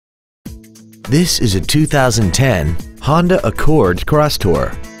This is a 2010 Honda Accord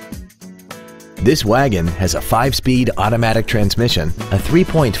Crosstour. This wagon has a 5-speed automatic transmission, a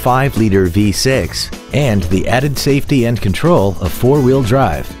 3.5-liter V6, and the added safety and control of 4-wheel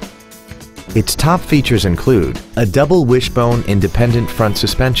drive. Its top features include a double wishbone independent front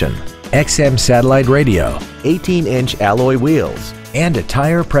suspension, XM satellite radio, 18-inch alloy wheels, and a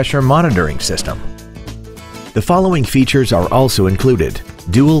tire pressure monitoring system. The following features are also included: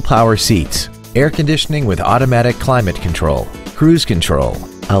 dual power seats, air conditioning with automatic climate control, cruise control,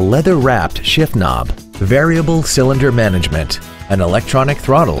 a leather-wrapped shift knob, variable cylinder management, an electronic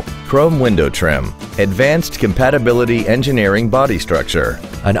throttle, chrome window trim, advanced compatibility engineering body structure,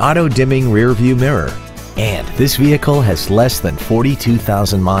 an auto-dimming rear-view mirror, and this vehicle has less than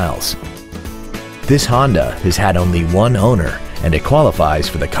 42,000 miles. This Honda has had only one owner, and it qualifies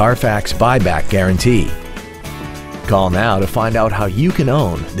for the Carfax buyback guarantee. Call now to find out how you can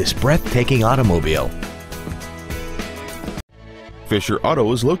own this breathtaking automobile. Fisher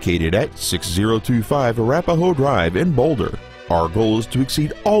Auto is located at 6025 Arapahoe Drive in Boulder. Our goal is to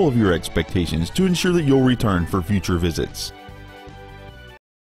exceed all of your expectations to ensure that you'll return for future visits.